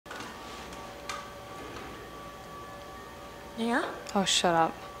Yeah? Oh, shut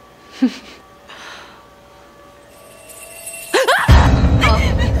up.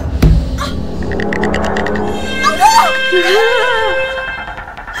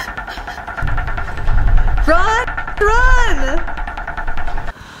 Run! Run!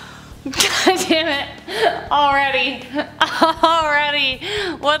 God damn it. Already.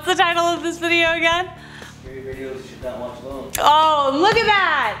 What's the title of this video again? Scary videos you should not watch alone. Oh, look at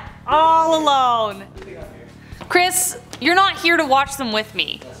that. All alone. Chris, you're not here to watch them with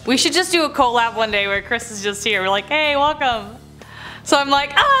me. We should just do a collab one day where Chris is just here. We're like, hey, welcome. So I'm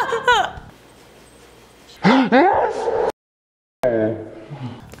like, ah.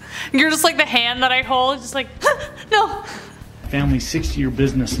 You're just like the hand that I hold, just like, no. Family's 60-year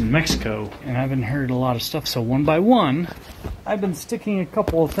business in Mexico, and I've inherited a lot of stuff, so one by one, I've been sticking a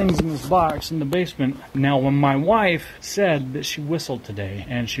couple of things in this box in the basement. Now, when my wife said that she whistled today,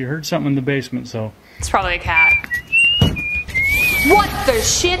 and she heard something in the basement, so... It's probably a cat. What the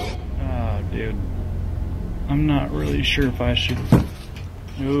shit? Oh, dude. I'm not really sure if I should...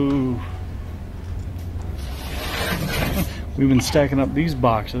 Ooh. We've been stacking up these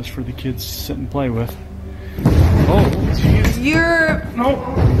boxes for the kids to sit and play with. Oh, jeez. You're... No.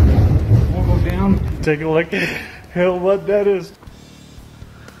 We'll go down, take a look at what that is.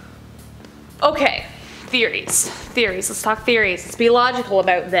 Okay, theories. Let's talk theories. Let's be logical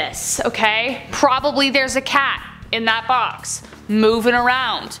about this, okay? Probably there's a cat in that box, moving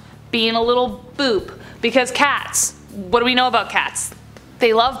around, being a little boop. Because cats, what do we know about cats?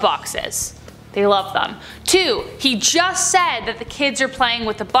 They love boxes. They love them. 2, he just said that the kids are playing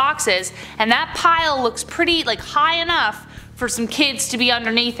with the boxes, and that pile looks pretty like high enough for some kids to be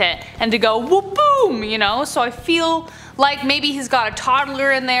underneath it and to go whoop boom, you know? So I feel like maybe he's got a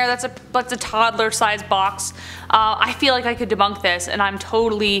toddler in there. That's a toddler sized box. I feel like I could debunk this, and I'm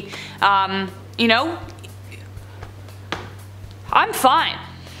totally, you know, I'm fine.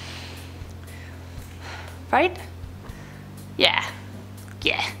 Right? Yeah.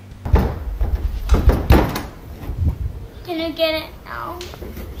 Yeah. Can I get it now?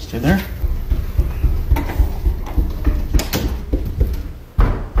 Stay there.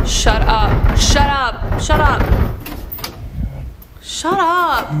 Shut up. Shut up. Shut up. Shut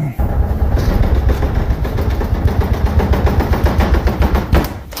up.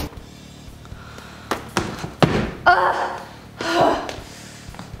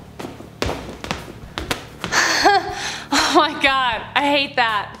 Oh my god, I hate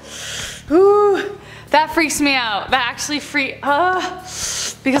that. Ooh, that freaks me out. That actually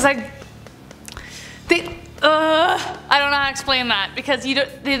because I don't know how to explain that, because they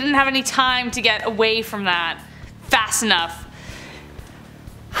didn't have any time to get away from that fast enough.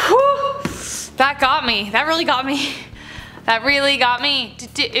 Whew, that got me. That really got me. That really got me.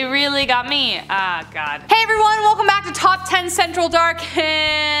 It really got me. Ah, God. Hey everyone, welcome back to Top 10 Central Dark,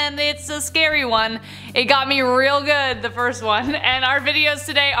 and it's a scary one. It got me real good, the first one. And our videos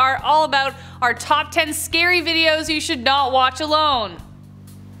today are all about our top 10 scary videos you should not watch alone.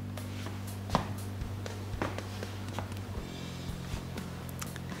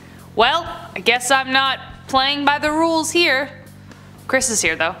 Well, I guess I'm not playing by the rules here. Chris is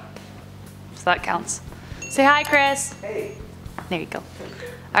here though, so that counts. Say hi, Chris. Hey. There you go.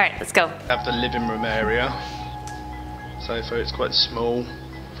 Alright, let's go. Have the living room area. Sofa, it's quite small.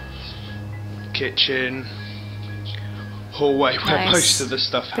 Kitchen. Hallway where Nice. most of the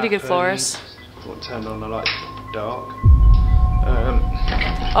stuff Pretty good happens. floors. I'll turn on the light dark.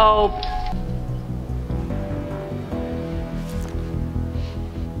 Oh.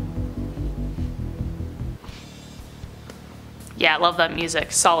 Yeah, I love that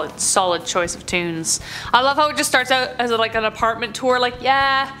music. Solid choice of tunes. I love how it just starts out as like an apartment tour. Like,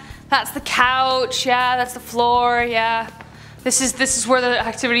 yeah, that's the couch. Yeah, that's the floor. Yeah, this is where the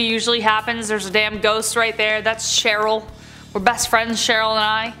activity usually happens. There's a damn ghost right there. That's Cheryl. We're best friends, Cheryl and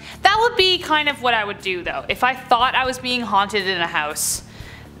I. That would be kind of what I would do though. If I thought I was being haunted in a house,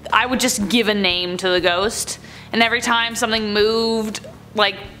 I would just give a name to the ghost. And every time something moved,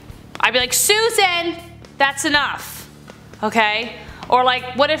 like, I'd be like, Susan, that's enough. Okay? Or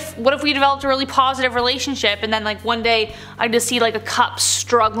like, what if we developed a really positive relationship, and then like one day I just see like a cup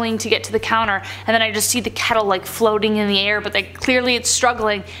struggling to get to the counter, and then I just see the kettle like floating in the air, but like clearly it's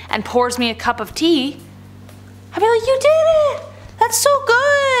struggling, and pours me a cup of tea. I'd be like, you did it! That's so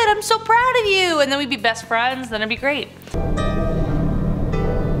good! I'm so proud of you! And then we'd be best friends, then it'd be great.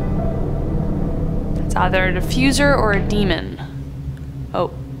 It's either a diffuser or a demon.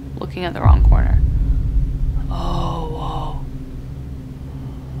 Oh, looking at the wrong corner. Oh, whoa.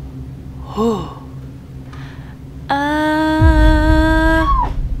 Whew.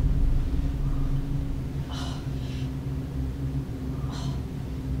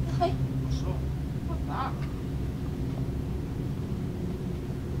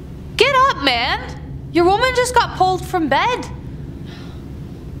 just got pulled from bed.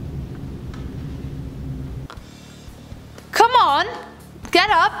 Come on,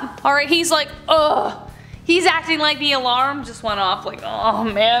 get up. All right, he's like, ugh. He's acting like the alarm just went off. Like, oh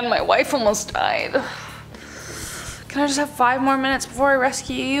man, my wife almost died. Can I just have 5 more minutes before I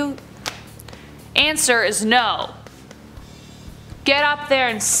rescue you? Answer is no. Get up there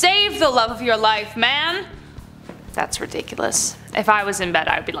and save the love of your life, man. That's ridiculous. If I was in bed,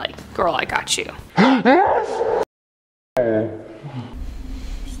 I'd be like, girl, I got you.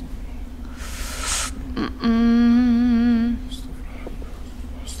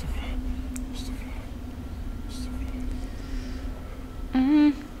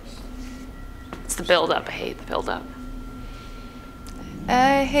 It's the build-up. I hate the build-up.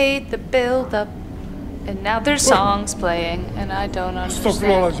 I hate the build-up. And now there's songs playing, and I don't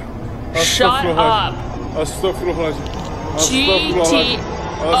understand. Shut up.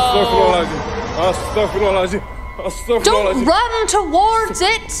 GTO. Don't run towards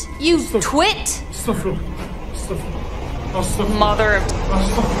it, you twit. Mother of...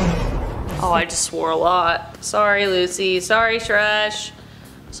 Oh, I just swore a lot. Sorry, Lucy. Sorry, Shresh.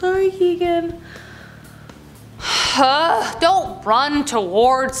 Sorry, Keegan. Don't run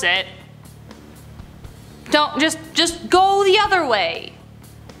towards it. Don't, just go the other way.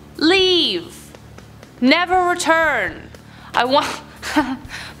 Leave. Never return. I want...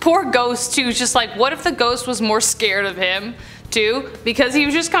 Poor Ghost, too, just like, what if the ghost was more scared of him, too? Because he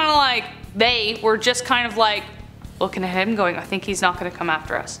was just kind of like, they were just kind of like, looking at him going, I think he's not going to come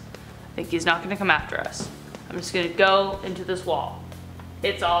after us. I think he's not going to come after us. I'm just going to go into this wall.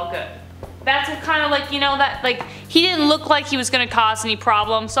 It's all good. That's kind of like, you know, that, like, he didn't look like he was going to cause any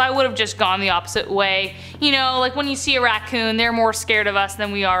problems, so I would have just gone the opposite way. You know, like when you see a raccoon, they're more scared of us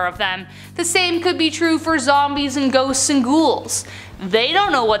than we are of them. The same could be true for zombies and ghosts and ghouls. They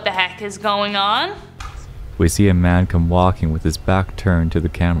don't know what the heck is going on. We see a man come walking with his back turned to the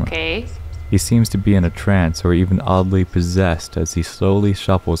camera. Okay. He seems to be in a trance or even oddly possessed as he slowly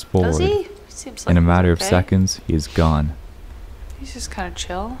shuffles forward. Does he? Seems like in a matter of okay. seconds, he is gone. He's just kind of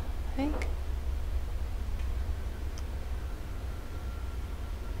chill, I think.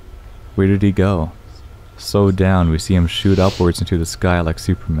 Where did he go? Slowed down, we see him shoot upwards into the sky like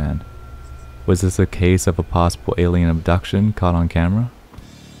Superman. Was this a case of a possible alien abduction caught on camera?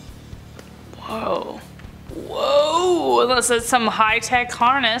 Whoa. Whoa! Unless it's some high-tech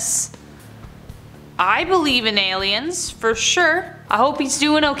harness. I believe in aliens, for sure. I hope he's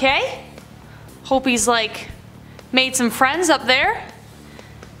doing okay. Hope he's, like, made some friends up there.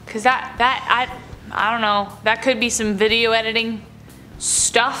 Cause I don't know. That could be some video editing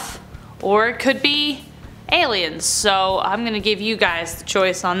stuff. Or it could be aliens. So I'm gonna give you guys the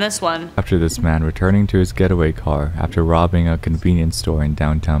choice on this one. After this man returning to his getaway car after robbing a convenience store in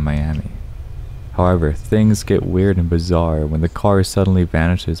downtown Miami. However, things get weird and bizarre when the car suddenly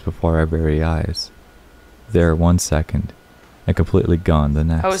vanishes before our very eyes. There 1 second, and completely gone the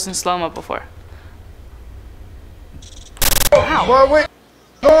next. I was in slow-mo before. Wow. Boy, what's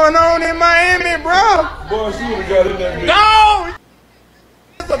going on in Miami, bro? Boy, she would've got in there. No!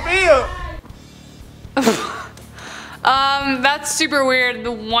 It's a bill. That's super weird.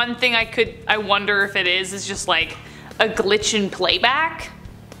 The one thing I wonder if it is just like a glitch in playback,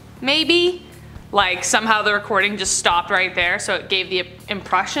 maybe? Like somehow the recording just stopped right there, so it gave the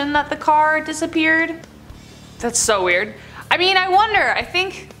impression that the car disappeared. That's so weird. I mean, I wonder, I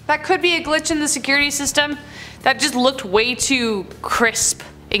think that could be a glitch in the security system that just looked way too crisp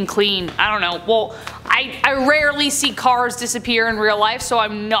and clean. I don't know. Well, I rarely see cars disappear in real life, so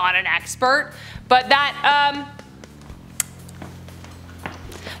I'm not an expert. But that,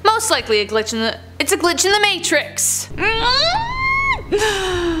 most likely a glitch in the, it's a glitch in the Matrix.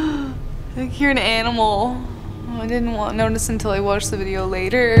 Like you're an animal. Oh, I didn't notice until I watched the video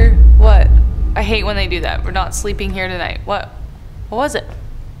later. What? I hate when they do that. We're not sleeping here tonight. What? What was it?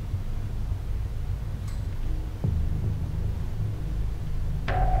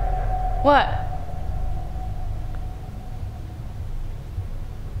 What?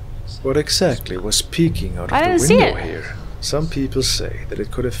 What exactly was peeking out I of didn't the see window it. here? Some people say that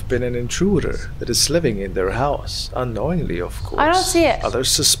it could have been an intruder that is living in their house, unknowingly of course. I don't see it. Others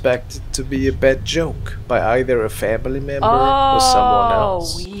suspect it to be a bad joke by either a family member or someone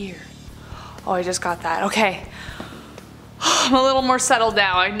else. Oh, weird. Oh, I just got that. Okay. I'm a little more settled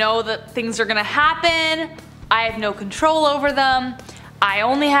now. I know that things are gonna happen. I have no control over them. I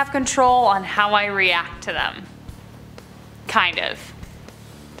only have control on how I react to them. Kind of.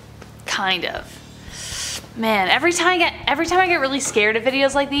 Kind of. Man, every time I get really scared of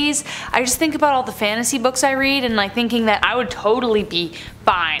videos like these, I just think about all the fantasy books I read and like thinking that I would totally be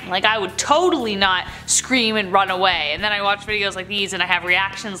fine. Like I would totally not scream and run away. And then I watch videos like these and I have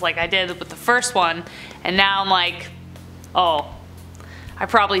reactions like I did with the first one, and now I'm like, oh, I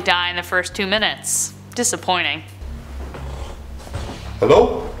probably die in the first 2 minutes. Disappointing.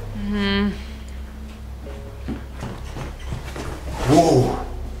 Hello? Whoa.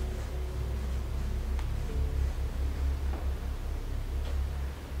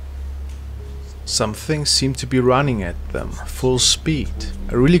 Something seemed to be running at them, full speed.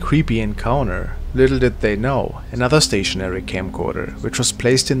 A really creepy encounter. Little did they know, another stationary camcorder, which was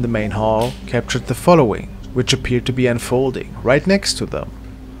placed in the main hall, captured the following, which appeared to be unfolding right next to them.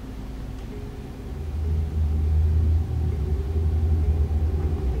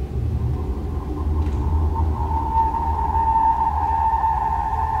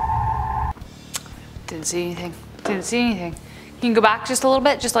 Didn't see anything. Didn't see anything. Can you go back just a little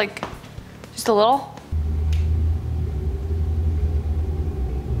bit? Just a little?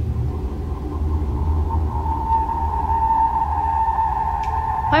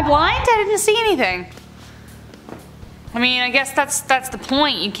 Am I blind? I didn't see anything. I mean, I guess that's the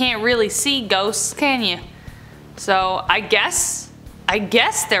point. You can't really see ghosts, can you? So I guess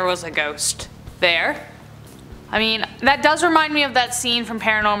there was a ghost there. I mean, that does remind me of that scene from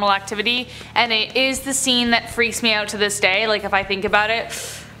Paranormal Activity, and it is the scene that freaks me out to this day. Like if I think about it,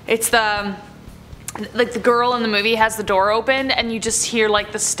 it's like the girl in the movie has the door open and you just hear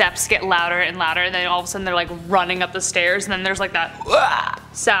like the steps get louder and louder, and then all of a sudden they're like running up the stairs, and then there's like that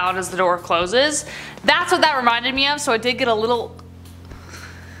sound as the door closes. That's what that reminded me of, so I did get a little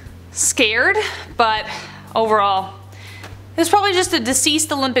scared, but overall, it's probably just a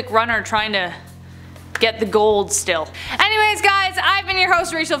deceased Olympic runner trying to get the gold still. Anyways guys, I've been your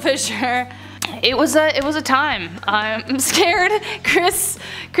host Rachel Fisher. It was a time. I'm scared. Chris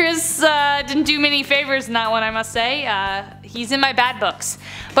didn't do many favors in that one, I must say. He's in my bad books.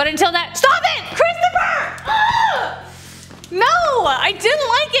 But until that— stop it! Christopher! Ah! No! I didn't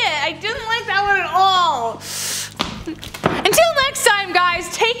like it! I didn't like that one at all. Until next time guys,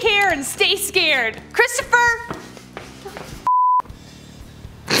 take care and stay scared. Christopher!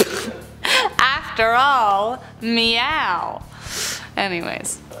 After all, meow.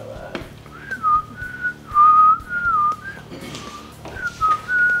 Anyways.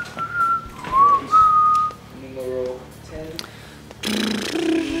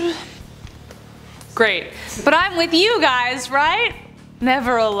 Great. But I'm with you guys, right?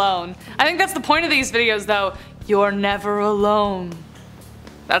 Never alone. I think that's the point of these videos though. You're never alone.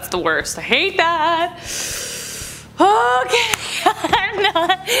 That's the worst. I hate that. Okay. I'm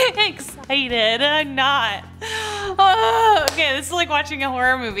not excited. I'm not. Oh, okay, this is like watching a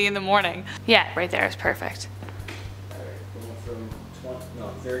horror movie in the morning. Yeah, right there is perfect. From 20, no,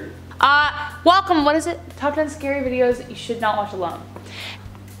 30. Welcome, what is it? Top 10 scary videos that you should not watch alone.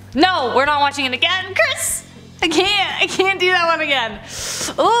 No, we're not watching it again, Chris! I can't do that one again.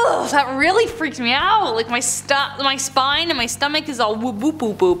 Oh, that really freaked me out. Like my spine and my stomach is all whoop whoop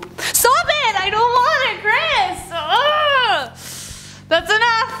whoop whoop. Stop it! I don't want it, Chris! Ugh. That's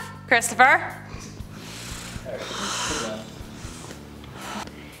enough, Christopher.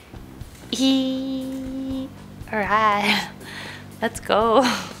 Alright, let's go.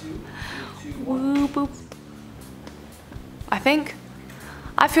 Whoop whoop.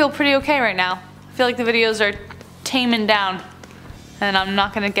 I feel pretty okay right now. I feel like the videos are taming down and I'm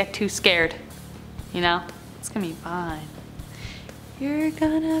not gonna get too scared. You know? It's gonna be fine. You're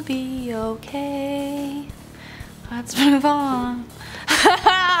gonna be okay. Let's move on.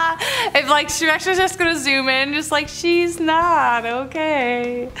 If like Shrek's just gonna zoom in, just like she's not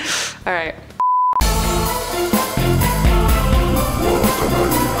okay. Alright.